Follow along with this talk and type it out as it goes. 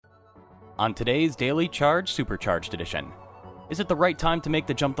on today's Daily Charge Supercharged edition. Is it the right time to make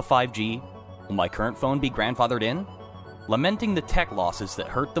the jump to 5G? Will my current phone be grandfathered in? Lamenting the tech losses that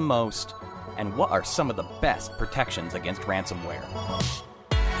hurt the most, and what are some of the best protections against ransomware?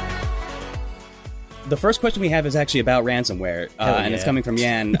 The first question we have is actually about ransomware, and it's coming from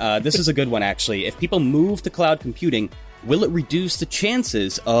Yan. This is a good one, actually. If people move to cloud computing, will it reduce the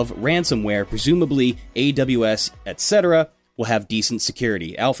chances of ransomware? Presumably, AWS, etc., will have decent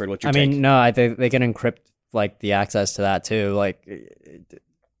security. Alfred, what's your take? No, I think they can encrypt like the access to that too.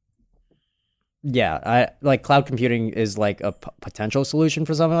 Cloud computing is like a potential solution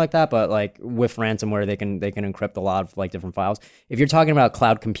for something like that, but like with ransomware, they can encrypt a lot of like different files. If you're talking about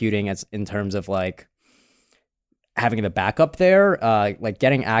cloud computing as in terms of like having the backup there, like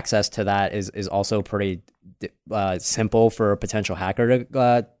getting access to that is also pretty simple for a potential hacker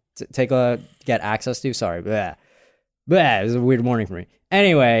to get access to. Sorry, it was a weird morning for me.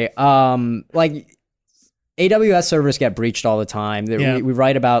 Anyway, like AWS servers get breached all the time. We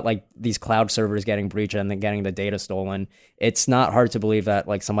write about like these cloud servers getting breached and then getting the data stolen. It's not hard to believe that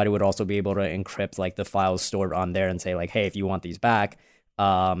like somebody would also be able to encrypt like the files stored on there and say like, hey, if you want these back.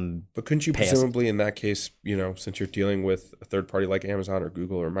 But couldn't you presumably in that case, since you're dealing with a third party like Amazon or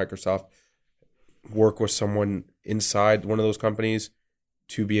Google or Microsoft, work with someone inside one of those companies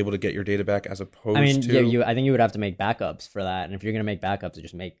to be able to get your data back as opposed to... I think you would have to make backups for that. And if you're going to make backups,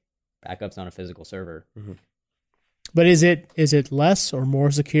 just make backups on a physical server. Mm-hmm. But is it less or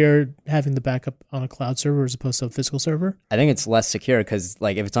more secure having the backup on a cloud server as opposed to a physical server? I think it's less secure because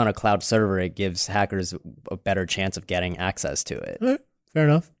like if it's on a cloud server, it gives hackers a better chance of getting access to it. Right. Fair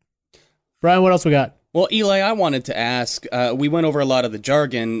enough. Brian, what else we got? Well, Eli, I wanted to ask, we went over a lot of the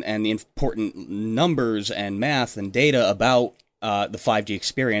jargon and the important numbers and math and data about the 5G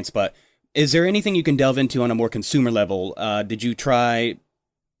experience, but is there anything you can delve into on a more consumer level? Did you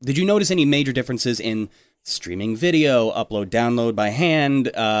notice any major differences in streaming video, upload, download by hand,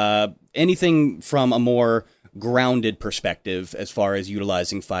 anything from a more grounded perspective as far as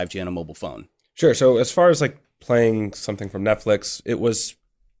utilizing 5G on a mobile phone? Sure. So as far as like playing something from Netflix,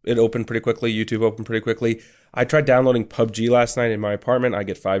 it opened pretty quickly. YouTube opened pretty quickly. I tried downloading PUBG last night in my apartment. I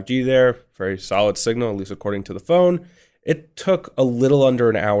get 5G there, very solid signal, at least according to the phone. It took a little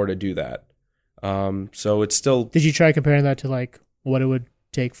under an hour to do that. So it's still... Did you try comparing that to like what it would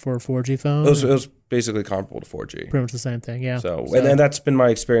take for a 4G phone? It was basically comparable to 4G. Pretty much the same thing, yeah. So. And that's been my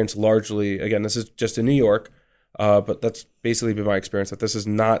experience largely. Again, this is just in New York, but that's basically been my experience, that this is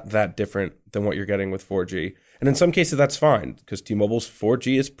not that different than what you're getting with 4G. And in some cases, that's fine, because T-Mobile's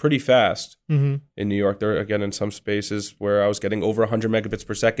 4G is pretty fast in New York. There are, again, in some spaces where I was getting over 100 megabits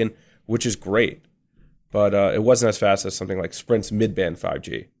per second, which is great. But it wasn't as fast as something like Sprint's mid-band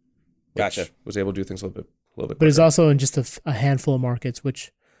 5G. Gotcha. Was able to do things a little bit quicker. But it's also in just a handful of markets,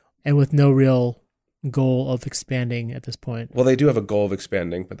 and with no real goal of expanding at this point. Well, they do have a goal of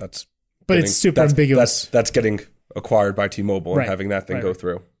expanding, but it's super ambiguous. That's getting acquired by T-Mobile and having that thing go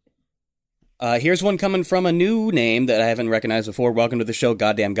through. Here's one coming from a new name that I haven't recognized before. Welcome to the show,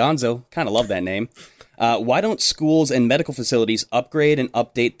 Goddamn Gonzo. Kind of love that name. Why don't schools and medical facilities upgrade and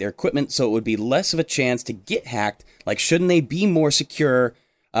update their equipment so it would be less of a chance to get hacked? Like, shouldn't they be more secure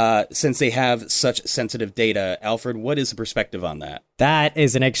since they have such sensitive data? Alfred, what is the perspective on that? That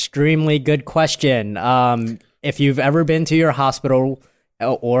is an extremely good question. If you've ever been to your hospital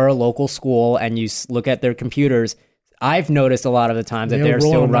or a local school and you look at their computers, I've noticed a lot of the times that they're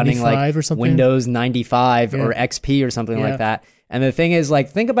still running like Windows 95 or XP or something like that. And the thing is, like,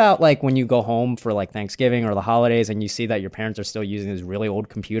 think about like when you go home for like Thanksgiving or the holidays and you see that your parents are still using this really old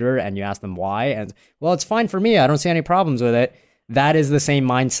computer and you ask them why. And well, it's fine for me. I don't see any problems with it. That is the same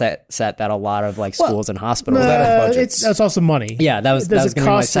mindset that a lot of like schools and hospitals have. That's also money. Yeah, that was going to be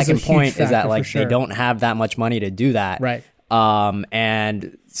my second point, is that like they don't have that much money to do that. Right.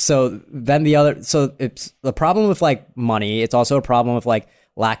 And so then so it's the problem with like money. It's also a problem with like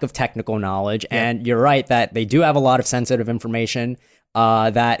lack of technical knowledge. Yeah. And you're right that they do have a lot of sensitive information,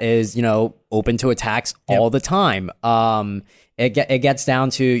 that is, open to attacks all the time. It gets down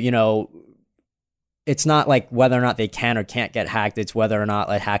to, it's not like whether or not they can or can't get hacked. It's whether or not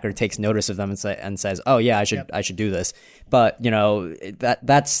a hacker takes notice of them and says, oh yeah, I should do this. But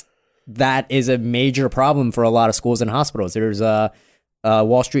that is a major problem for a lot of schools and hospitals. There's a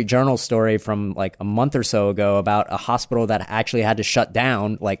Wall Street Journal story from like a month or so ago about a hospital that actually had to shut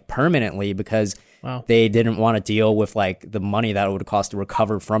down like permanently because they didn't want to deal with like the money that it would cost to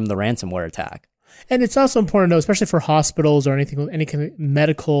recover from the ransomware attack. And it's also important to know, especially for hospitals or any kind of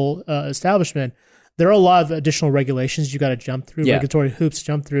medical establishment, there are a lot of additional regulations you got to jump through, regulatory hoops to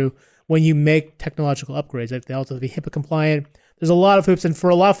jump through when you make technological upgrades. Like they also have to be HIPAA compliant. there's a lot of hoops, and for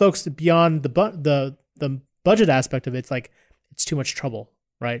a lot of folks beyond the budget aspect of it, it's like it's too much trouble,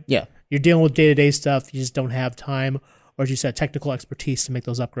 right? Yeah. You're dealing with day-to-day stuff. You just don't have time, or as you said, technical expertise to make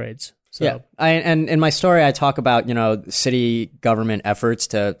those upgrades. So, yeah, and in my story, I talk about city government efforts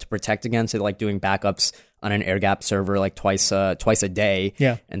to protect against it, like doing backups on an air gap server like twice a day,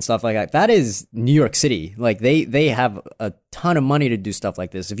 Yeah. and stuff like that. That is New York City. Like they have a ton of money to do stuff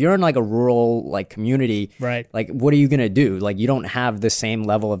like this. If you're in like a rural like community, Right. like what are you gonna do? Like you don't have the same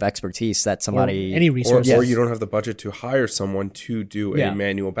level of expertise that or somebody any resources. Or you don't have the budget to hire someone to do a Yeah.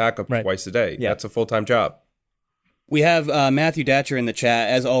 manual backup Right. twice a day. Yeah. That's a full-time job. We have Matthew Datcher in the chat,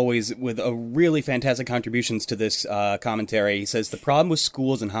 as always, with a really fantastic contributions to this commentary. He says, the problem with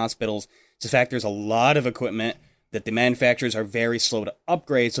schools and hospitals is the fact there's a lot of equipment that the manufacturers are very slow to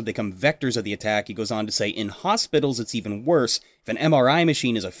upgrade, so they become vectors of the attack. He goes on to say, in hospitals, it's even worse. If an MRI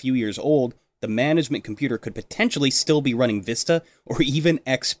machine is a few years old, the management computer could potentially still be running Vista or even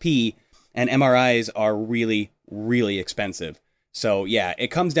XP, and MRIs are really, really expensive. So, yeah, it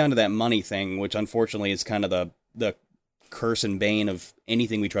comes down to that money thing, which unfortunately is kind of the curse and bane of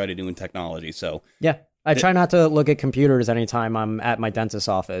anything we try to do in technology. So Yeah. I try not to look at computers anytime I'm at my dentist's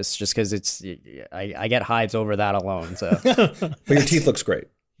office, just because I get hives over that alone. So But your teeth looks great.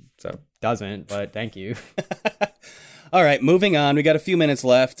 So doesn't, but thank you. all right, moving on. We got a few minutes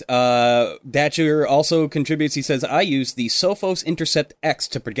left. Datcher also contributes. He says, I use the Sophos Intercept X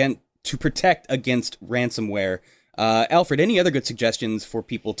to protect against ransomware. Alfred, any other good suggestions for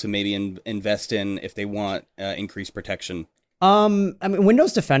people to maybe invest in if they want increased protection? I mean,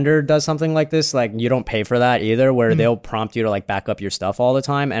 Windows Defender does something like this. Like, you don't pay for that either, where they'll prompt you to like back up your stuff all the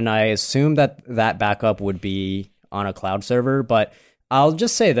time. And I assume that backup would be on a cloud server. But I'll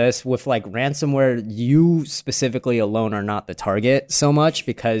just say this, with like ransomware, you specifically alone are not the target so much,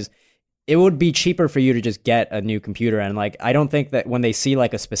 because it would be cheaper for you to just get a new computer. And like, I don't think that when they see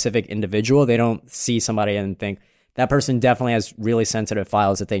like a specific individual, they don't see somebody and think that person definitely has really sensitive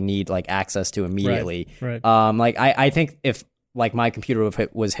files that they need like access to immediately. Right. Like I think if like my computer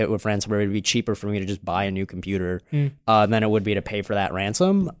was hit with ransomware, it would be cheaper for me to just buy a new computer than it would be to pay for that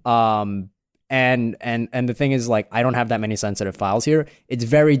ransom. And the thing is, like, I don't have that many sensitive files here. It's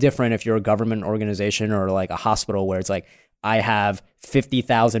very different if you're a government organization or like a hospital, where it's like, I have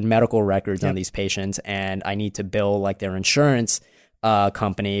 50,000 medical records on these patients and I need to bill like their insurance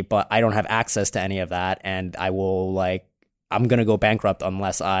company, but I don't have access to any of that, and I will like, I'm gonna go bankrupt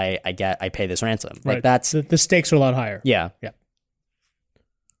unless I pay this ransom. Right. Like that's the stakes are a lot higher. yeah.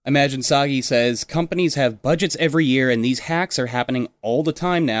 Imagine Sagi says, companies have budgets every year and these hacks are happening all the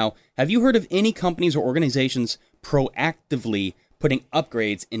time now. Have you heard of any companies or organizations proactively putting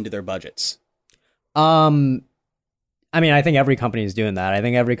upgrades into their budgets? I mean, I think every company is doing that. I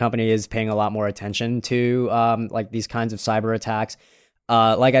think every company is paying a lot more attention to like these kinds of cyber attacks.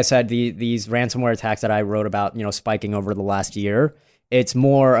 Like I said, these ransomware attacks that I wrote about, spiking over the last year, it's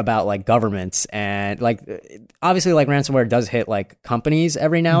more about like governments, and like obviously like ransomware does hit like companies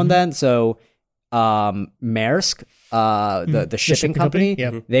every now and then. So Maersk, the shipping company,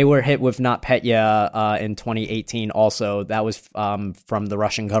 they were hit with NotPetya in 2018 also. That was from the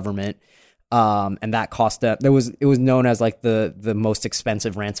Russian government. And that cost them, it was known as like the most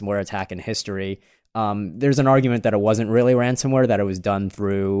expensive ransomware attack in history. There's an argument that it wasn't really ransomware, that it was done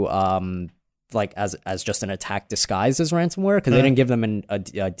through like as just an attack disguised as ransomware, because they didn't give them a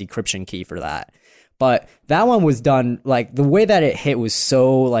decryption key for that. But that one was done, like the way that it hit was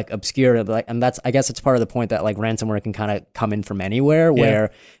so like obscure, like, and that's, I guess it's part of the point that like ransomware can kind of come in from anywhere,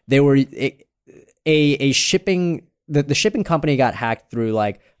 where they were a shipping, the shipping company got hacked through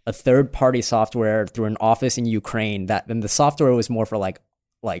like a third party software through an office in Ukraine, that then the software was more for like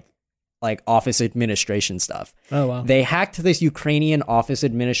office administration stuff. Oh, wow. They hacked this Ukrainian office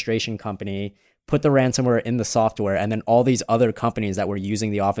administration company, put the ransomware in the software, and then all these other companies that were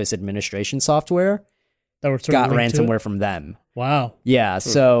using the office administration software That were sort of got linked to it? ransomware from them. Wow. Yeah,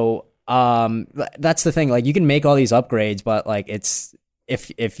 so that's the thing. Like, you can make all these upgrades, but like it's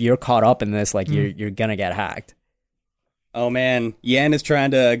if you're caught up in this, like you're gonna get hacked. Oh man, Yan is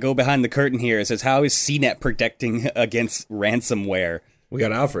trying to go behind the curtain here. It says, how is CNET protecting against ransomware? we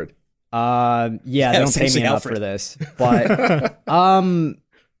got Alfred. Yeah, they don't pay me essentially enough Alfred. for this, but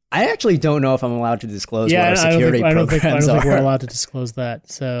I actually don't know if I'm allowed to disclose what our security I don't programs think we're are. allowed to disclose that.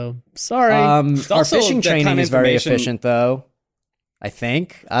 So sorry. Our also phishing that training kind of is very information- efficient, though. I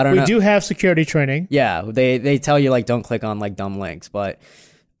think. I don't we know. do have security training. Yeah, they tell you like don't click on like dumb links, but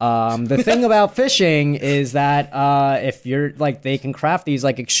the thing about phishing is that if you're like, they can craft these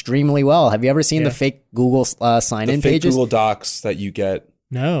like extremely well. Have you ever seen the fake Google sign-in The fake pages? Google Docs that you get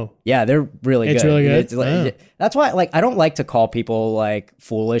No. Yeah, they're really good. It's really good? It's like- That's why, like, I don't like to call people like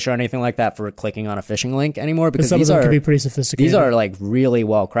foolish or anything like that for clicking on a phishing link anymore, because Some of these them are can be pretty sophisticated. these are like really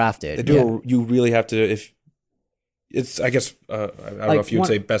well crafted. They do. You really have to. If it's, I guess, I don't know if you would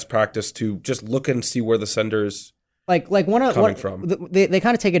say best practice to just look and see where the sender's Like coming from. They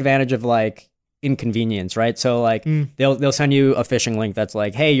kind of take advantage of like inconvenience, right? So like they'll send you a phishing link that's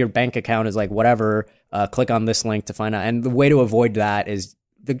like, hey, your bank account is like whatever. Click on this link to find out. And the way to avoid that is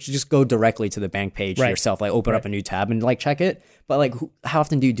to just go directly to the bank page yourself, like open up a new tab and like check it. But like, how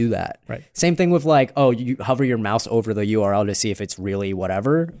often do you do that? Right. Same thing with like, oh, you hover your mouse over the URL to see if it's really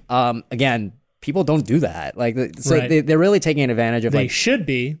whatever. Again, people don't do that. Like, so they're really taking advantage of They like, should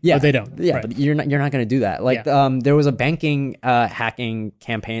be, yeah, but they don't. Yeah, Right. but you're not going to do that. Like, there was a banking hacking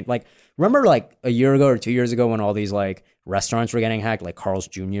campaign. Like, remember like a year ago or 2 years ago when all these like restaurants were getting hacked, like Carl's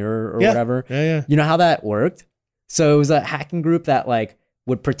Jr. or whatever. Yeah. You know how that worked? So it was a hacking group that like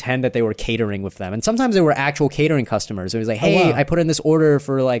would pretend that they were catering with them, and sometimes they were actual catering customers. It was like, hey, I put in this order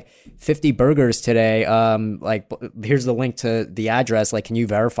for like 50 burgers today. Like, here's the link to the address. Like, can you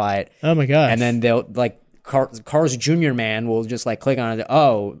verify it? Oh my gosh. And then they'll like Carl's Jr. man will just like click on it.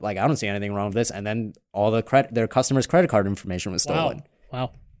 Oh, like I don't see anything wrong with this. And then all the their customers' credit card information was stolen.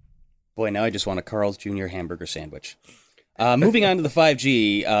 Wow. Boy, now I just want a Carl's Jr. hamburger sandwich. Moving on to the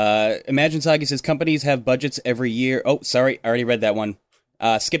 5G. Imagine Saga says companies have budgets every year. Oh, sorry, I already read that one.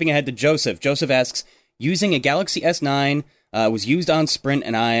 Skipping ahead to Joseph. Joseph asks, using a Galaxy S9 was used on Sprint,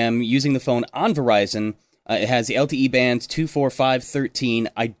 and I am using the phone on Verizon. It has the LTE bands 2, 4, 5, 13.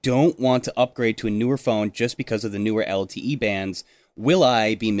 I don't want to upgrade to a newer phone just because of the newer LTE bands. Will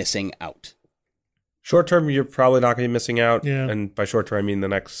I be missing out? Short term, you're probably not going to be missing out. Yeah. And by short term, I mean the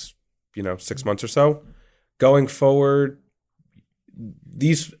next 6 months or so. Going forward,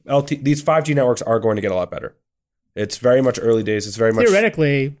 these 5G networks are going to get a lot better. It's very much early days. It's very much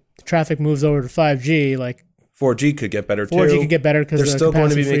Theoretically, the traffic moves over to 5G. Like 4G could get better too. 4G could get better because they're still going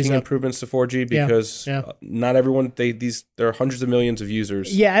to be making up. improvements to 4G because Yeah. not everyone. There are hundreds of millions of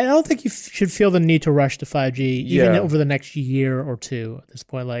users. Yeah, I don't think you should feel the need to rush to 5G even Yeah. over the next year or two at this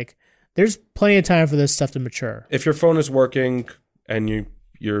point. Like, there's plenty of time for this stuff to mature. If your phone is working and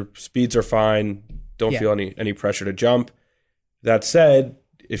your speeds are fine, don't feel any pressure to jump. That said,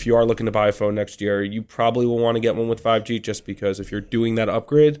 if you are looking to buy a phone next year, you probably will want to get one with 5G just because if you're doing that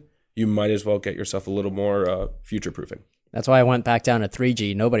upgrade, you might as well get yourself a little more future-proofing. That's why I went back down to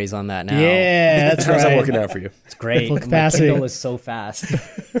 3G. Nobody's on that now. Yeah, that's How's that right. working out for you? It's great. Full My capacity. Kindle is so fast.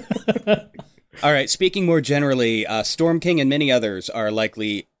 All right, speaking more generally, Storm King and many others are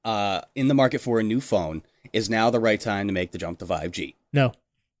likely in the market for a new phone. Is now the right time to make the jump to 5G? No,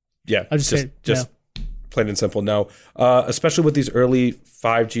 Yeah, I'll just say plain and simple, no. Especially with these early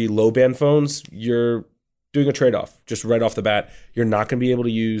 5G low-band phones, you're doing a trade-off just right off the bat. You're not going to be able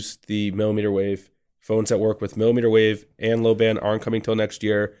to use the millimeter wave. Phones that work with millimeter wave and low band aren't coming till next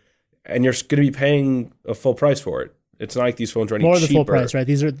year, and you're going to be paying a full price for it. It's not like these phones are any more cheaper. than full price, right?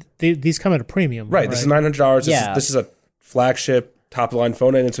 These come at a premium, Right, this is $900. Yeah. This is a flagship top-of-the-line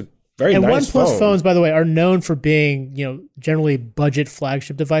phone, and it's a very And nice OnePlus phone. phones, by the way, are known for being, generally budget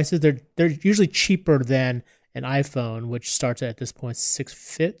flagship devices. They're usually cheaper than an iPhone, which starts at this point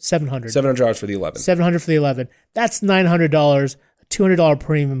 $700. $700 for the 11. $700 for the 11. That's $900, a $200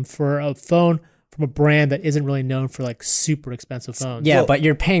 premium for a phone from a brand that isn't really known for like super expensive phones. Yeah, but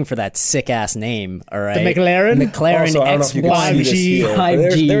you're paying for that sick ass name, all right? The McLaren? McLaren Also, I don't know if you can see this 5G, here, but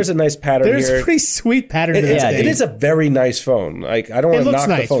 5G. there's a nice pattern There's here. a pretty sweet pattern to this yeah, thing. It is a very nice phone. Like, I don't want to looks knock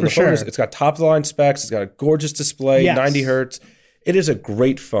the nice, phone. for The phone is, sure. it's got top of the line specs. It's got a gorgeous display, Yes. 90 hertz. It is a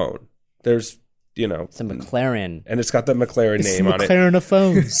great phone. There's, It's a McLaren. and it's got the McLaren It's name the on it. McLaren of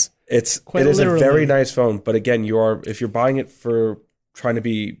phones. It quite is literally. a very nice phone. But again, if you're buying it for trying to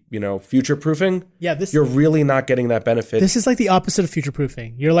be, future proofing, Yeah, this you're really not getting that benefit. this is like the opposite of future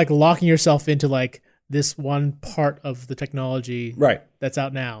proofing. You're like locking yourself into like this one part of the technology Right. that's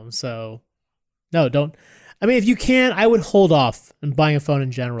out now. So no, don't. I mean, if you can, I would hold off on buying a phone in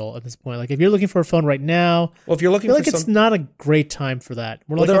general at this point. Like if you're looking for a phone right now, Well, if you're I looking feel for like it's not a great time for that.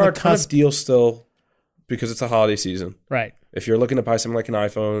 We're well, like there on are the a ton of cusp, deals still because it's a holiday season. right? If you're looking to buy something like an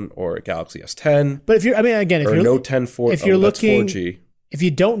iPhone or a Galaxy S10 But if you're, I mean, again, if or a you're Note 10 if you're that's looking- 4G. if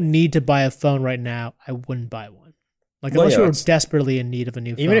you don't need to buy a phone right now, I wouldn't buy one. Like Well, unless yeah, you were that's- desperately in need of a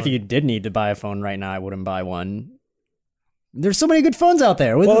new phone. Even if you did need to buy a phone right now, I wouldn't buy one. There's so many good phones out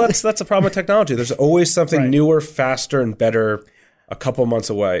there. Well, that's a problem with technology. There's always something Right. newer, faster, and better a couple months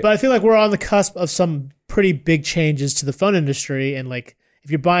away. But I feel like we're on the cusp of some pretty big changes to the phone industry, and like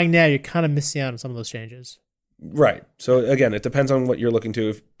if you're buying now, you're kind of missing out on some of those changes. Right. So again, it depends on what you're looking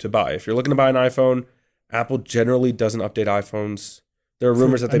to buy. If you're looking to buy an iPhone, Apple generally doesn't update iPhones There are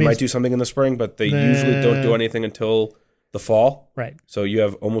rumors that they might do something in the spring, but they usually don't do anything until the fall. Right. So you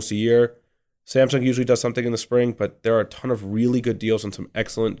have almost a year. Samsung usually does something in the spring, but there are a ton of really good deals on some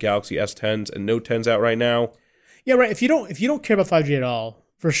excellent Galaxy S10s and Note 10s out right now. Yeah, right. If you don't care about 5G at all,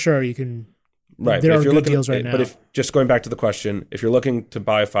 for sure you can. Right. There but are if you're good looking, deals right now. But if just going back to the question, if you're looking to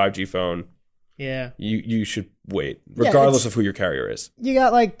buy a 5G phone, yeah, you should wait, regardless of who your carrier is. You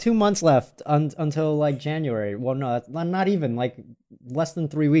got like 2 months left until like January. Well, no, that's not even like less than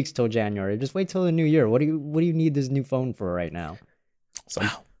 3 weeks till January. Just wait till the new year. What do you need this new phone for right now?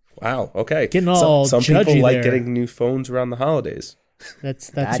 Wow. Okay. Getting all some people judgy like there. getting new phones around the holidays. that's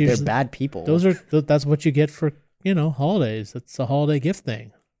They're usually bad people. that's what you get for holidays. That's a holiday gift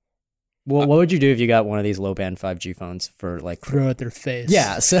thing. Well, what would you do if you got one of these low band 5G phones for like? Throw at their face.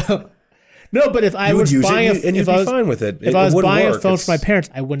 Yeah. So No, but if I You would was use buying it, and you'd be fine with it. if I was wouldn't buying a work. phone It's- for my parents,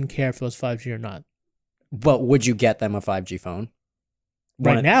 I wouldn't care if it was 5G or not. but would you get them a 5G phone?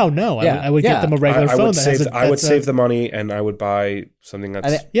 Right now, no. Yeah, I would get them a regular I phone. would that save. has a- I would that's a- save the money, and I would buy something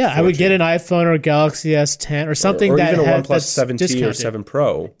that's. Yeah, I would 4G. get an iPhone or a Galaxy S10 or something or that even a had, OnePlus that's 7T or discounted. 7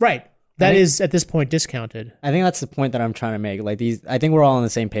 Pro. Right. That think- is at this point discounted. I think that's the point that I'm trying to make. Like these, I think we're all on the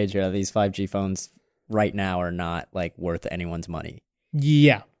same page here. These 5G phones right now are not like worth anyone's money.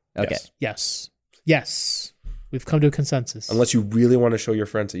 Yeah. Okay. Yes. We've come to a consensus. Unless you really want to show your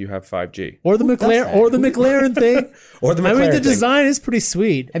friends that you have 5G. or the McLaren that? or the McLaren thing. Or the I mean, McLaren the thing. design is pretty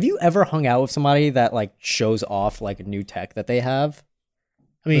sweet. Have you ever hung out with somebody that like shows off like a new tech that they have?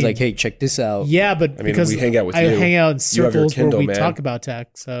 I It mean, was like, hey, check this out. yeah, but I mean, because we hang out with I you. hang out in You have your circles Kindle, where we man. talk about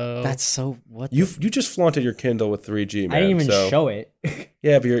tech. So That's so what? You just flaunted your Kindle with 3G, man. I didn't even so, show it.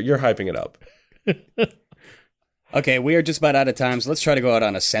 Yeah, but you're hyping it up. Okay, we are just about out of time, so let's try to go out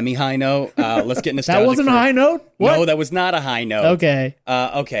on a semi-high note. Let's get nostalgic. that wasn't a for- high note. What? No, that was not a high note. Okay.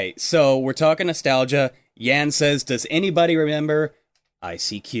 Okay, so we're talking nostalgia. Yan says, does anybody remember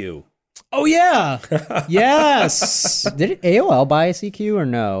ICQ? Oh yeah. Yes. Did AOL buy a CQ or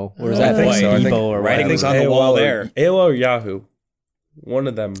no? Or was that I think like so. I think Evo or writing whatever? was on the wall there. AOL or Yahoo. One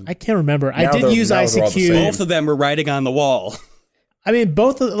of them. I can't remember. I Now did they're- use now they're all the ICQ. same. Both of them were writing on the wall. I mean,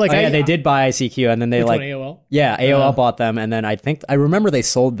 both of, like Oh, yeah, I, they did buy ICQ, and then they Which one, like AOL? yeah, AOL bought them, and then I remember they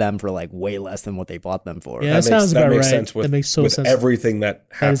sold them for like way less than what they bought them for. Yeah, that sounds about makes right. sense with, That makes total with sense. everything that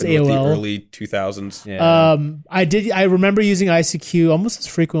That is happened with the AOL. early 2000s. Yeah. I remember using ICQ almost as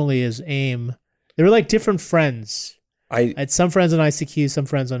frequently as AIM. They were like different friends. I had some friends on ICQ, some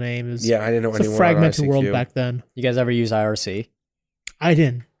friends on AIM. It was, Yeah, I didn't know it was anyone a fragmented on ICQ. world back then. You guys ever use IRC? I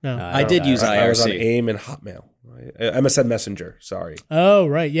didn't. No. I did use I was on IRC. AIM and Hotmail. MSN Messenger, sorry. Oh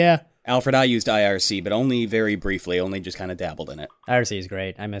right, yeah. Alfred, I used IRC, but only very briefly, only just kind of dabbled in it. IRC is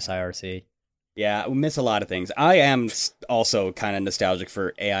great. I miss IRC. Yeah, we miss a lot of things. I am also kind of nostalgic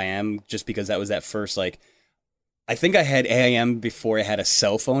for AIM, just because that was that first, like, I think I had AIM before I had a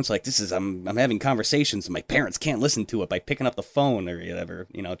cell phone. So, like, I'm having conversations and my parents can't listen to it by picking up the phone or whatever.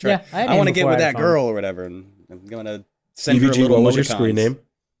 You know, Yeah, I had I AIM want to get before I with had that a phone. girl or whatever, and I'm going to send her a EVG, little what was your emoticons. screen name?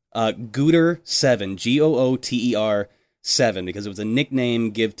 Gooter7, Gooter7, because it was a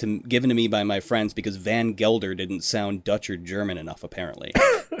nickname given to me by my friends because Van Gelder didn't sound Dutch or German enough, apparently.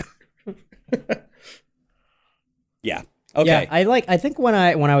 Yeah. Okay. Yeah, I think when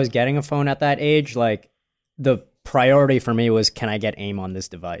I was getting a phone at that age, like the priority for me was, can I get AIM on this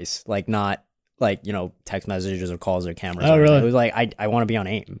device? Like not like, you know, text messages or calls or cameras. Oh, or anything. really? It was like I want to be on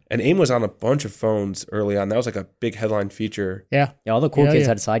AIM. And AIM was on a bunch of phones early on. That was like a big headline feature. Yeah. Yeah, all the cool Yeah, kids yeah.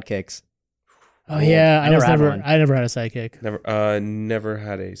 had sidekicks. Oh yeah. I never had one. I never had a sidekick. Never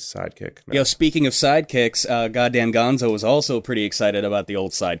had a sidekick. No. Yo, speaking of sidekicks, goddamn Gonzo was also pretty excited about the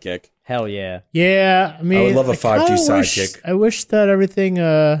old sidekick. Hell yeah. Yeah. I mean, I would love a 5G kinda sidekick. I wish that everything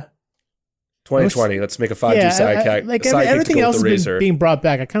 2020, let's make a 5G sidekick. like sidekick everything to go else with the has been Razr. being brought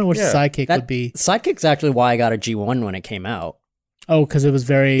back. I kind of wish Yeah. the sidekick That would be. sidekick's actually why I got a G1 when it came out. Oh, because it was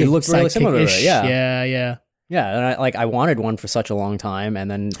very. It looked really similar to it, sidekick-ish. yeah. Yeah. Yeah. Yeah, and I wanted one for such a long time,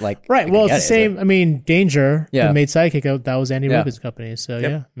 and then like Right. I Well, could it's the get it. same. I mean, Danger Yeah. who made Sidekick. That was Andy Yeah. Rubin's company. So Yep.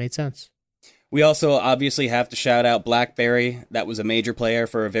 yeah, made sense. We also obviously have to shout out BlackBerry. That was a major player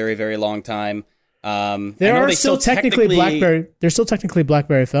for a very, very long time. I There know are they still technically BlackBerry. There's still technically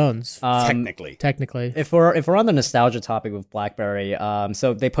BlackBerry phones. Technically. Technically. If we're on the nostalgia topic with BlackBerry,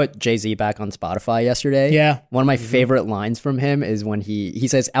 so they put Jay-Z back on Spotify yesterday. Yeah. One of my favorite lines from him is when he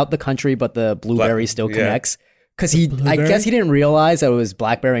says, "Out the country, but the blueberry still yeah. connects." Because I Blueberry? guess he didn't realize that it was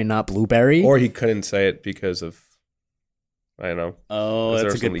BlackBerry, not Blueberry. Or he couldn't say it because of, I don't know. Oh, Is that's a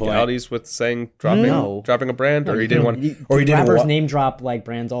there some good point. legalities with saying dropping No. a brand, or he didn't want, He- or he didn't rappers want, name drop like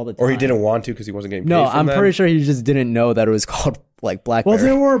brands all the time. or he didn't want to because he wasn't getting paid No, from I'm them? pretty sure he just didn't know that it was called like BlackBerry. Well,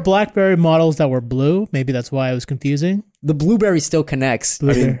 there were BlackBerry models that were blue. Maybe that's why it was confusing. The Blueberry still connects. I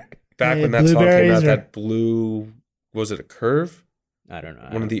mean, back when that song came Blueberries out, or- that blue, was it a Curve? I don't know.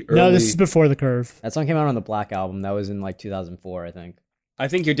 One of the early. No, this is before the Curve. That song came out on the Black album. That was in like 2004, I think. I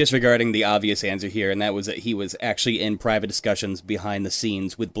think you're disregarding the obvious answer here, and that was that he was actually in private discussions behind the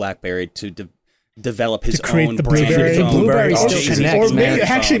scenes with BlackBerry to develop his create own the brand. Blueberry. The Blueberry Or still Jay-Z connects, or man. maybe,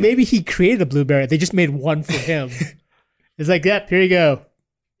 actually, maybe he created a Blueberry. They just made one for him. It's like, yep, here you go.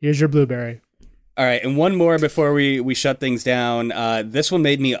 Here's your Blueberry. All right, and one more before we shut things down. This one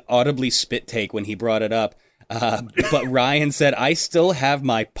made me audibly spit take when he brought it up. But Ryan said, I still have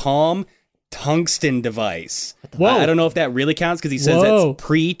my Palm tungsten device. Whoa. I don't know if that really counts because he says Whoa. that's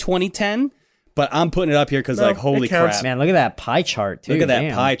pre-2010, but I'm putting it up here because, like, holy it counts. crap. Man, look at that pie chart, too. Look at that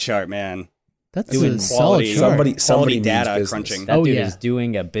Damn. pie chart, man. That's Doing a solid quality- chart. Somebody Quality means data business. crunching. That Oh, dude yeah. is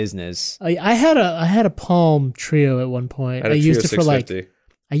doing a business. I had a Palm Trio at one point. I had a used Trio it for like 650.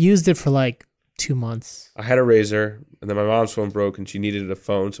 I used it for like 2 months. I had a Razor, and then my mom's phone broke, and she needed a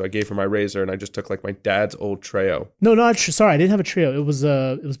phone, so I gave her my Razor, and I just took like my dad's old Treo. No, not sorry. I didn't have a Trio. It was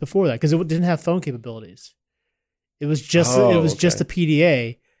before that because it didn't have phone capabilities. It was just just a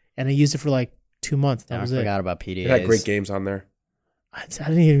PDA, and I used it for like 2 months. That I was it. forgot about PDAs. It had great games on there. I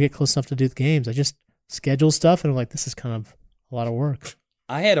didn't even get close enough to do the games. I just scheduled stuff, and I'm like, this is kind of a lot of work.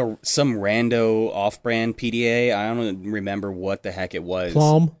 I had some rando off-brand PDA. I don't remember what the heck it was.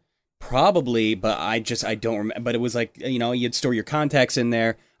 Plum. Probably, but I don't remember. But it was like, you'd store your contacts in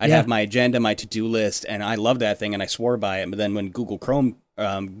there. I'd Yeah. have my agenda, my to-do list, and I loved that thing, and I swore by it. But then when Google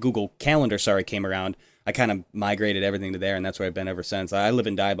Calendar, came around, I kind of migrated everything to there, and that's where I've been ever since. I live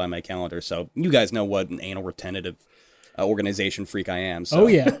and die by my calendar, so you guys know what an anal retentive organization freak I am. So Oh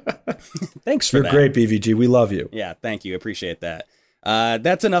yeah. thanks for You're that. great, BVG. We love you. Yeah, thank you. Appreciate that.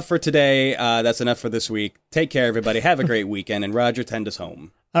 That's enough for today. That's enough for this week. Take care, everybody. Have a great weekend, and Roger, tend us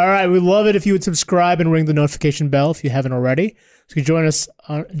home. All right, we'd love it if you would subscribe and ring the notification bell if you haven't already. So you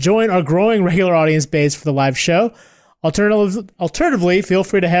can join our growing regular audience base for the live show. Alternatively, feel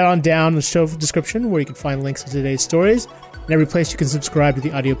free to head on down the show description where you can find links to today's stories and every place you can subscribe to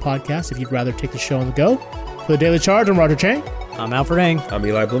the audio podcast if you'd rather take the show on the go. For the Daily Charge, I'm Roger Chang. I'm Alfred Eng. I'm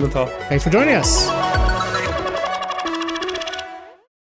Eli Blumenthal. Thanks for joining us.